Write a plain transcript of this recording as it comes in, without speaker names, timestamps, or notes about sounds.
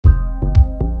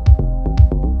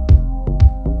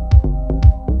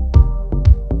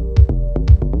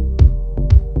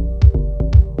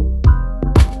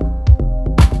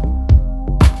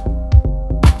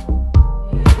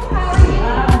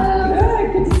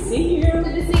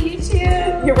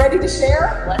You ready to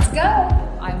share? Let's go.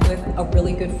 I'm with a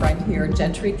really good friend here,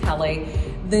 Jentry Kelley.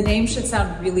 The name should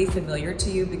sound really familiar to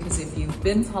you because if you've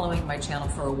been following my channel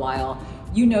for a while,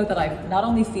 you know that I've not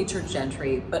only featured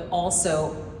Jentry, but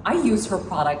also I use her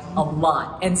product a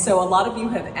lot. And so a lot of you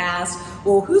have asked,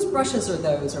 well, whose brushes are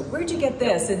those? Or where'd you get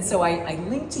this? And so I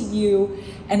linked to you,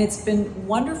 and it's been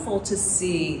wonderful to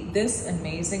see this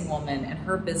amazing woman and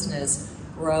her business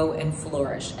grow and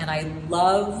flourish. And I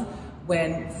love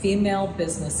when female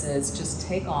businesses just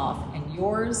take off, and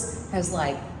yours has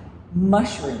like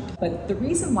mushroomed. But the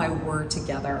reason why we're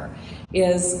together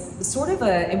is sort of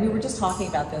and we were just talking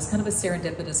about this, kind of a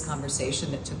serendipitous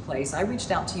conversation that took place. I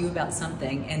reached out to you about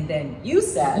something, and then you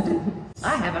said,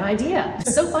 I have an idea.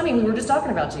 It's so funny, we were just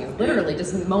talking about you, literally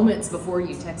just moments before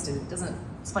you texted.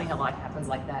 It's funny how life happens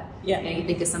like that. Yeah. You know, you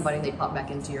think of somebody and they pop back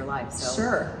into your life. So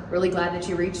sure. Really glad that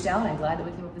you reached out. I'm glad that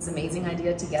we came up with this amazing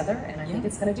idea together, and I think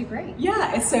it's gonna do great.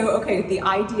 Yeah, and so, okay, the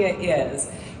idea is,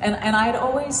 and I'd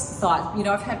always thought, you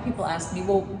know, I've had people ask me,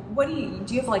 well, what do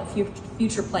you have like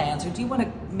future plans, or do you want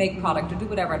to make product or do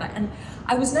whatever? And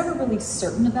I was never really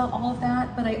certain about all of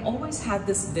that, but I always had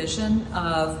this vision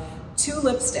of 2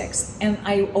 lipsticks, and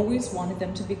I always wanted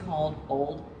them to be called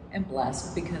Bold and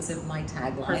Blessed because of my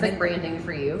tagline. Perfect branding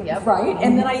for you. Yep. Right.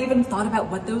 And then I even thought about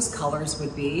what those colors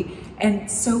would be. And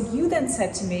so you then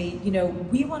said to me, you know,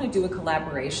 we want to do a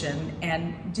collaboration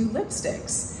and do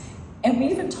lipsticks. And we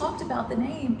even talked about the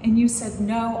name, and you said,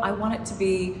 no, I want it to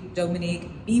be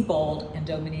Dominique Be Bold and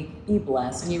Dominique Be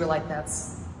Blessed. And you were like,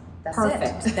 that's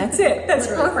perfect. That's it. That's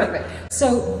perfect.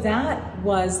 So that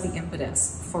was the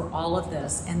impetus for all of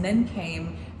this. And then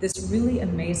came this really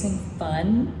amazing,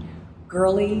 fun,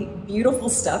 girly, beautiful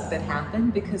stuff that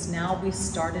happened because now we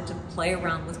started to play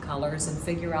around with colors and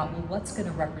figure out, well, what's going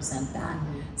to represent that?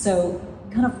 So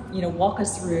kind of, you know, walk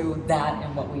us through that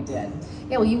and what we did.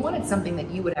 Yeah, well, you wanted something that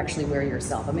you would actually wear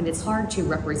yourself. I mean, it's hard to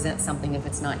represent something if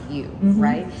it's not you,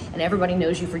 right? And everybody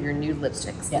knows you for your nude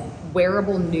lipsticks,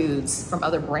 wearable nudes from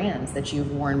other brands that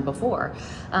you've worn before.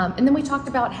 And then we talked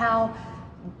about how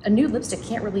a nude lipstick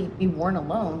can't really be worn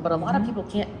alone, but a lot of people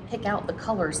can't pick out the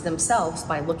colors themselves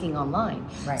by looking online.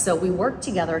 Right. So we worked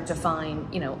together to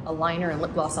find, you know, a liner and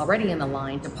lip gloss already in the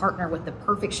line to partner with the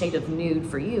perfect shade of nude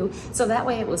for you. So that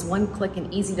way it was one click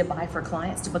and easy to buy for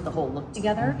clients to put the whole look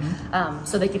together.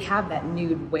 So they could have that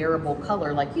nude wearable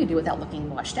color like you do without looking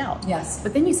washed out. Yes.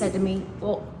 But then you said to me,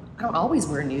 well, I don't always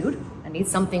wear nude. I need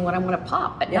something when I want to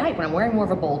pop at night when I'm wearing more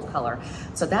of a bold color.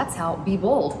 So that's how Be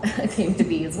Bold came to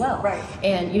be as well. Right.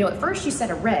 And you know, at first you said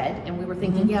a red, and we were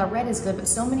thinking, yeah, red is good, but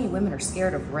so many women are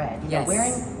scared of red. You know,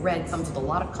 wearing red comes with a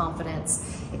lot of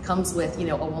confidence. It comes with, you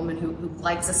know, a woman who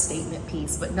likes a statement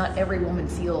piece, but not every woman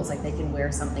feels like they can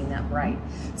wear something that bright.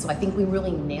 So I think we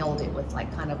really nailed it with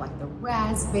like kind of like the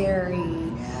raspberry,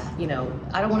 you know,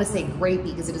 I don't want to say grapey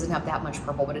because it doesn't have that much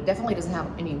purple, but it definitely doesn't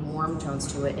have any warm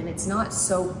tones to it. And it's not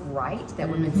so bright that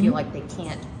women feel like they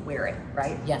can't wear it,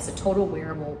 right? Yes, a total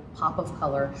wearable pop of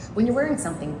color. When you're wearing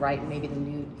something bright, maybe the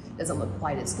nude doesn't look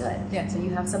quite as good. Yeah. So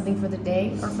you have something for the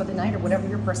day or for the night or whatever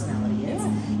your personality is.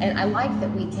 And I like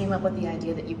that we came up with the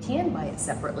idea that you can buy it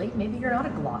separately. Maybe you're not a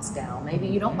gloss gal. Maybe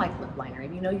you don't like lip liner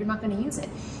and you know you're not going to use it.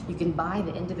 You can buy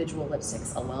the individual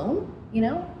lipsticks alone, you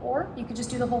know, or you could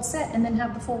just do the whole set and then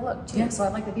have the full look too. So I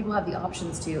like that people have the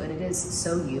options too, and it is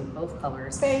so you, both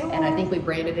colors. And I think we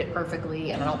branded it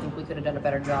perfectly, and I don't think we could have done a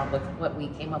better job with what we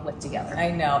came up with together.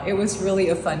 I know, it was really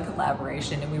a fun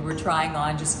collaboration, and we were trying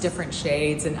on just different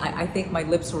shades, and I think my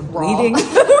lips were bleeding.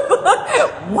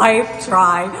 Wipe,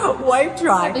 dry, wipe,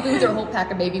 dry. I think we threw a whole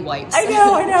pack of baby wipes. I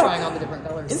know. Trying on the different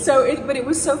colors. So, but it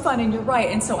was so fun, and you're right.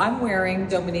 And so I'm wearing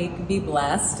Dominique Be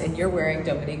Blessed, and you're wearing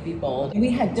Dominique Be Bold. And we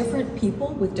had different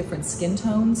people with different skin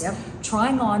tones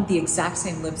trying on the exact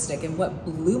same lipstick, and what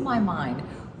blew my mind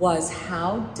was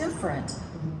how different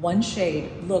one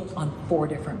shade looked on 4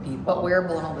 different people. But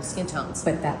wearable in all the skin tones.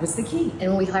 But that was the key. And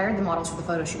when we hired the models for the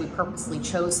photo shoot, we purposely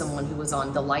chose someone who was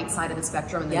on the light side of the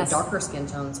spectrum and then the darker skin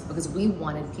tones, because we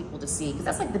wanted people to see, because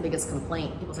that's like the biggest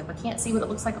complaint. People's like, I can't see what it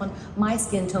looks like on my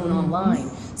skin tone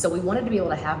online. So we wanted to be able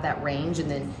to have that range, and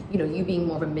then, you know, you being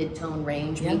more of a mid-tone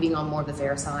range, me being on more of the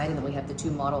fair side, and then we have the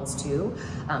 2 models too,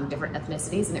 different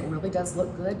ethnicities, and it really does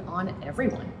look good on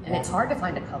everyone. And it's hard to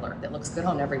find a color that looks good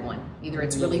on everyone. Either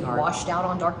it's really washed out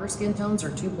on darker skin tones or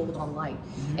too bold on light.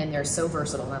 And they're so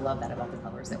versatile, and I love that about the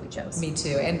colors that we chose. Me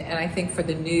too. And I think for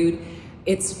the nude,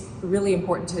 it's really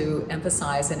important to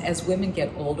emphasize, and as women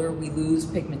get older, we lose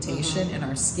pigmentation in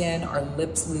our skin, our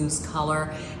lips lose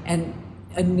color, and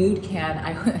a nude can,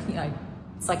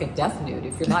 it's like a death nude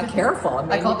if you're not careful. I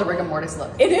mean, I call it the rigor mortis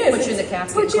look. It is. Which is a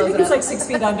casket. Which is like 6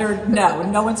 feet under.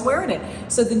 No one's wearing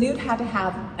it. So the nude had to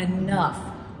have enough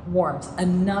warmth,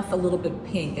 enough a little bit of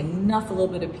pink, enough a little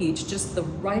bit of peach, just the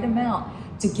right amount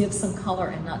to give some color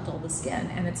and not dull the skin.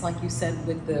 And it's like you said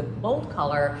with the bold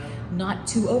color, not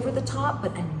too over the top,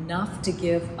 but enough to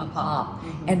give a pop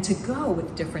and to go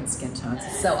with different skin tones.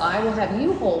 So I will have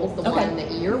you hold the one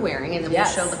that you're wearing, and then we'll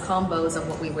show the combos of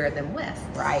what we wear them with.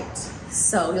 Right.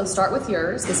 So you'll start with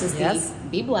yours. This is the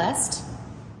Be Blessed.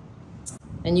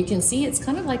 And you can see it's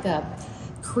kind of like a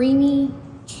creamy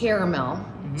caramel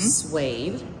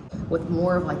suede with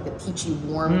more of like the peachy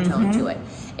warm tone to it.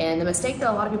 And the mistake that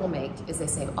a lot of people make is they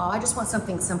say, oh, I just want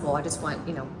something simple. I just want,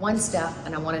 you know, one step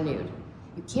and I want a nude.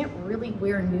 You can't really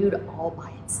wear nude all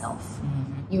by itself.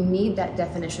 You need that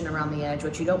definition around the edge,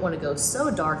 which you don't want to go so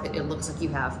dark that it looks like you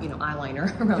have, you know,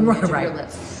 eyeliner around the edge of your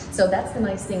lips. So that's the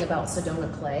nice thing about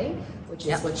Sedona Clay, which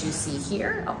is what you see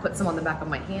here. I'll put some on the back of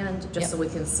my hand just so we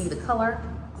can see the color.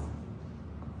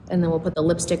 And then we'll put the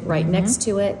lipstick right next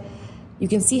to it. You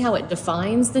can see how it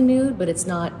defines the nude, but it's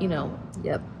not, you know,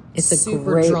 it's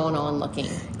super drawn on looking.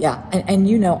 Yeah, and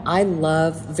you know, I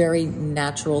love very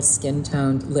natural skin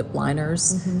toned lip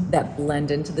liners that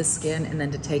blend into the skin, and then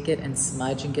to take it and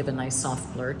smudge and give a nice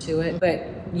soft blur to it. But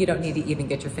you don't need to even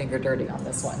get your finger dirty on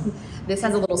this one. This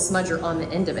has a little smudger on the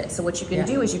end of it. So what you can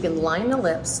do is you can line the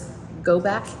lips, go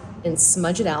back and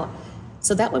smudge it out.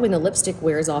 So that way when the lipstick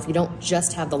wears off, you don't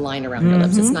just have the line around your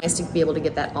lips. It's nice to be able to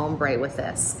get that ombre with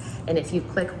this. And if you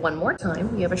click one more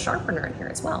time, you have a sharpener in here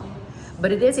as well.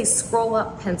 But it is a scroll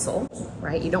up pencil,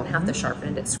 right? You don't have to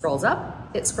sharpen it. It scrolls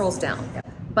up, it scrolls down.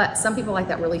 But some people like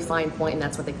that really fine point, and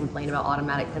that's what they complain about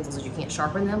automatic pencils, is you can't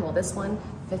sharpen them. Well, this one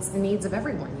fits the needs of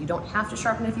everyone. You don't have to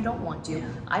sharpen it if you don't want to.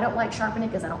 I don't like sharpening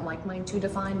because I don't like mine too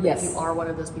defined. But if you are one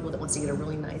of those people that wants to get a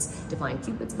really nice defined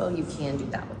Cupid's bow, you can do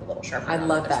that with a little sharpener. I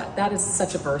love that. That is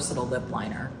such a versatile lip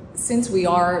liner. Since we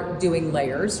are doing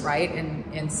layers, right,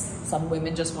 and some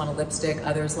women just want a lipstick,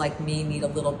 others like me need a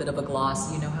little bit of a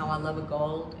gloss. You know how I love a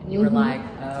gold? And you were like,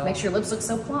 oh. Makes your lips look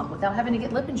so plump without having to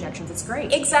get lip injections. It's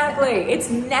great. Exactly. It's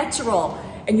natural.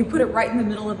 And you put it right in the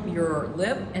middle of your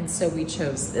lip, and so we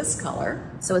chose this color.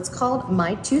 So it's called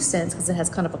My 2 Cents because it has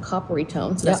kind of a coppery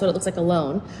tone, so that's what it looks like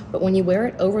alone. But when you wear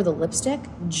it over the lipstick,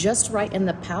 just right in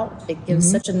the pout, it gives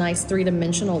such a nice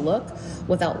three-dimensional look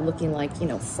without looking like, you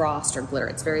know, frost or glitter.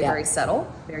 It's very, very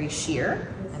subtle, very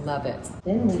sheer. I love it.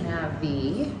 Then we have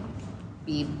the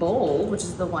Be Bold, which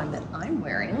is the one that I'm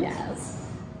wearing. Yes.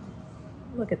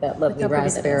 Look at that lovely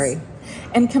raspberry.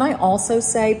 And can I also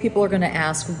say, people are going to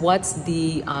ask, what's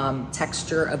the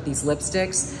texture of these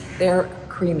lipsticks? They're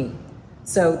creamy.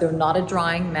 So they're not a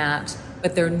drying matte,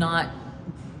 but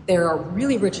they're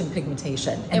really rich in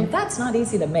pigmentation. And that's not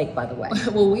easy to make, by the way.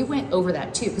 Well, we went over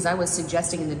that too, because I was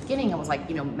suggesting in the beginning, I was like,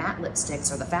 you know, matte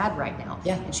lipsticks are the fad right now.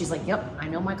 Yeah. And she's like, yep, I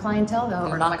know my clientele though,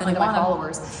 or not my clientele, my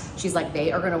followers. She's like,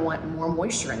 they are going to want more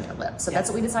moisture in their lips. So that's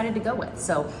what we decided to go with.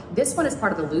 So this one is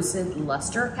part of the Lucid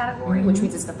Luster category, which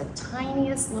means it's got the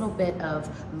tiniest little bit of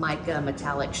mica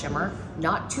metallic shimmer,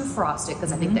 not too frosted,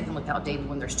 because I think that can look outdated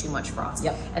when there's too much frost.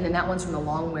 And then that one's from the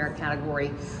long wear category,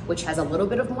 which has a little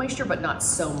bit of moisture, but not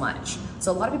so much.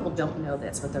 So a lot of people don't know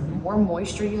this, but the more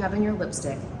moisture you have in your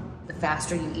lipstick, the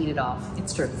faster you eat it off.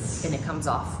 It's true. And it comes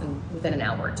off within an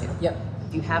hour or two. Yep.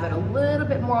 If you have it a little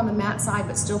bit more on the matte side,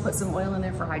 but still put some oil in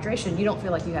there for hydration, you don't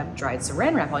feel like you have dried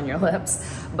saran wrap on your lips,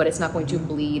 but it's not going to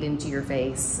bleed into your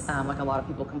face like a lot of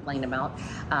people complain about.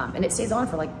 And it stays on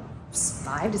for like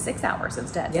 5 to 6 hours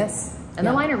instead. Yes. And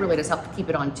the liner really does help keep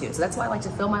it on too. So that's why I like to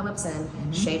fill my lips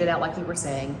in, shade it out like you were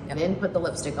saying, and then put the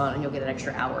lipstick on, and you'll get an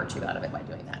extra hour or two out of it by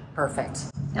doing that. Perfect.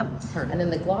 Yep. And then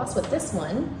the gloss with this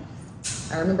one,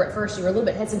 I remember at first you were a little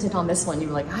bit hesitant on this one. You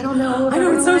were like, I don't know. I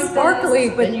know it's so sparkly,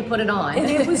 but then you put it on. And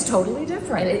it was totally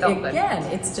different. And it felt good. Again,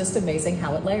 it's just amazing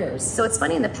how it layers. So it's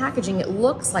funny in the packaging, it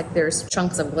looks like there's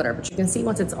chunks of glitter, but you can see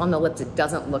once it's on the lips, it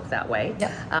doesn't look that way.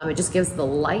 Yep. It just gives the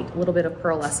light little bit of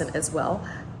pearlescent as well,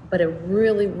 but a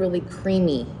really, really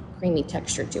creamy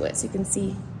texture to it. So you can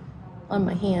see on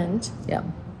my hand. Yeah.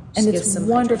 And it's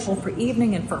wonderful for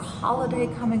evening and for holiday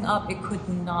coming up. It could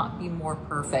not be more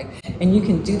perfect. And you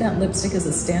can do that lipstick as a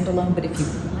standalone, but if you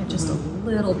want just a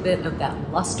little bit of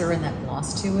that luster and that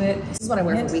gloss to it. This is what I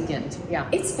wear for weekend. Yeah.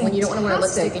 It's fantastic. When you don't want to wear a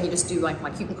lipstick and you just do like my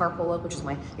Cute and Carpool look, which is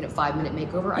my 5-minute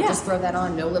makeover. I just throw that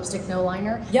on, no lipstick, no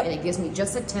liner. And it gives me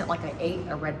just a tint like I ate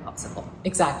a red popsicle.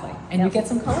 Exactly. And you get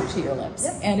some color to your lips.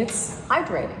 And it's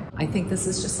hydrating. I think this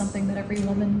is just something that every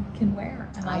woman can wear.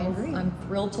 And I agree. I'm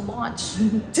thrilled to launch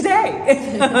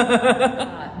today.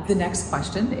 The next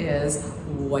question is,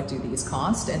 what do these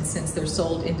cost? And since they're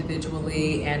sold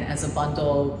individually and as a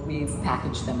bundle, we've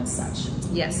packaged them as such.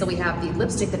 Yes, so we have the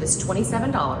lipstick that is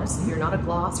 $27. If you're not a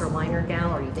gloss or liner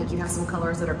gal, or you think you have some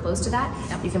colors that are close to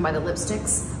that, you can buy the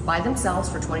lipsticks by themselves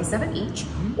for $27 each,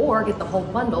 or get the whole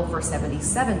bundle for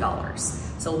 $77.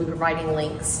 So we'll be providing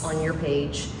links on your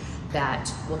page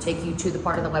that will take you to the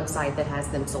part of the website that has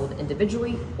them sold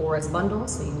individually or as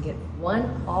bundles, so you can get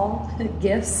all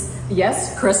gifts.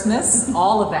 Yes, Christmas,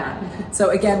 all of that.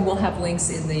 So again, we'll have links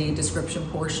in the description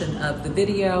portion of the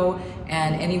video,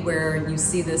 and anywhere you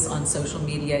see this on social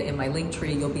media in my link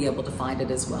tree, you'll be able to find it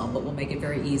as well. But we'll make it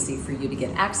very easy for you to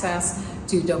get access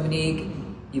to Dominique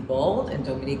Be Bold and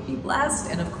Dominique Be Blessed,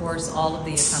 and of course all of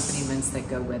the accompaniments that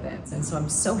go with it. And so I'm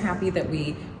so happy that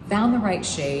we found the right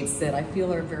shades that I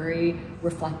feel are very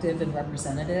reflective and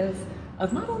representative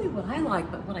of not only what I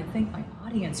like, but what I think my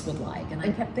audience would like. And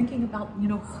I kept thinking about, you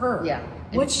know, her. Yeah.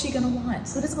 What's she gonna want?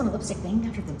 Who doesn't want a lipstick named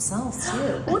after themselves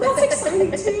too? Well, that's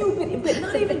exciting too, but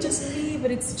not even just me,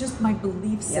 but it's just my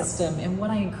belief system and what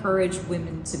I encourage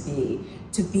women to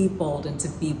be bold and to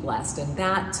be blessed. And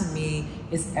that to me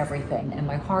is everything. And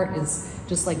my heart is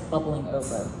just like bubbling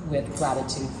over with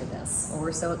gratitude for this. Well,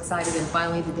 we're so excited, and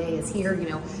finally the day is here. You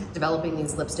know, developing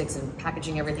these lipsticks and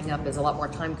packaging everything up is a lot more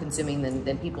time consuming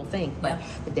than people think, but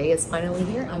the day is finally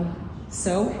here. I'm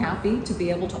so happy to be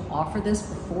able to offer this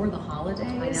before the holidays.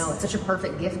 I know, it's such a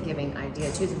perfect gift giving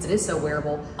idea too, since it is so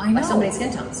wearable by know. so many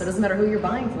skin tones. So it doesn't matter who you're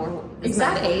buying for, it's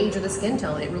not the age or the skin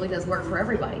tone, it really does work for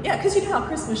everybody. Yeah, because you know how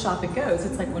Christmas shopping goes.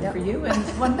 It's like one for you and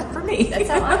one for me. That's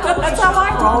how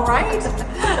I roll, right?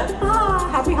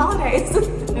 Happy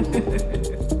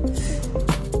holidays.